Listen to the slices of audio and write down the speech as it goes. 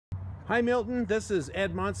Hi Milton, this is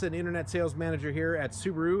Ed Monson, Internet Sales Manager here at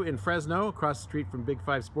Subaru in Fresno, across the street from Big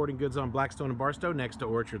 5 Sporting Goods on Blackstone and Barstow, next to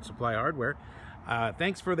Orchard Supply Hardware.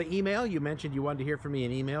 Thanks for the email. You mentioned you wanted to hear from me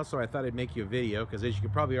in email, so I thought I'd make you a video, because as you can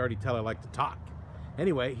probably already tell, I like to talk.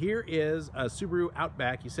 Anyway, here is a Subaru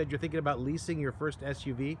Outback. You said you're thinking about leasing your first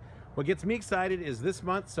SUV. What gets me excited is this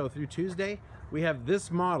month, so through Tuesday, we have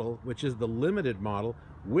this model, which is the limited model,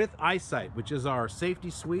 with EyeSight, which is our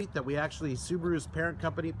safety suite that we actually, Subaru's parent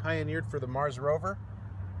company, pioneered for the Mars rover,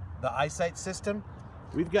 the EyeSight system.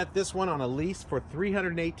 We've got this one on a lease for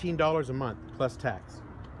 $318 a month, plus tax.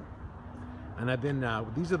 And I've been,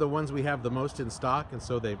 these are the ones we have the most in stock, and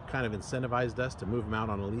so they've kind of incentivized us to move them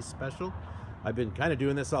out on a lease special. I've been kind of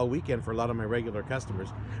doing this all weekend for a lot of my regular customers.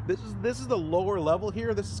 This is the lower level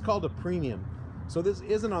here. This is called a premium. So this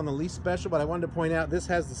isn't on the lease special, but I wanted to point out this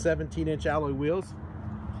has the 17-inch alloy wheels.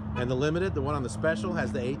 And the limited, the one on the special,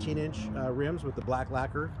 has the 18-inch rims with the black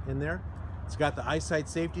lacquer in there. It's got the EyeSight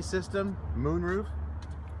safety system, moonroof,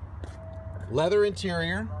 leather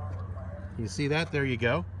interior. You see that? There you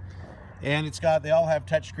go. And it's got, they all have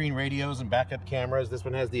touchscreen radios and backup cameras. This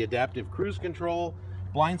one has the adaptive cruise control,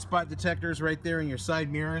 blind spot detectors right there in your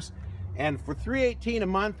side mirrors. And for $318 a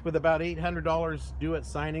month with about $800 due at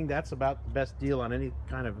signing, that's about the best deal on any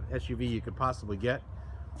kind of SUV you could possibly get.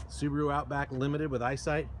 Subaru Outback Limited with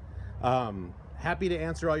EyeSight. Happy to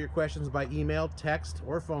answer all your questions by email, text,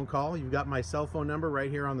 or phone call. You've got my cell phone number right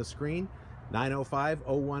here on the screen,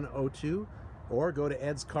 905-0102, or go to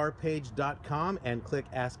edscarpage.com and click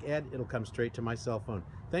Ask Ed. It'll come straight to my cell phone.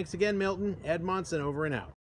 Thanks again, Milton. Ed Monson over and out.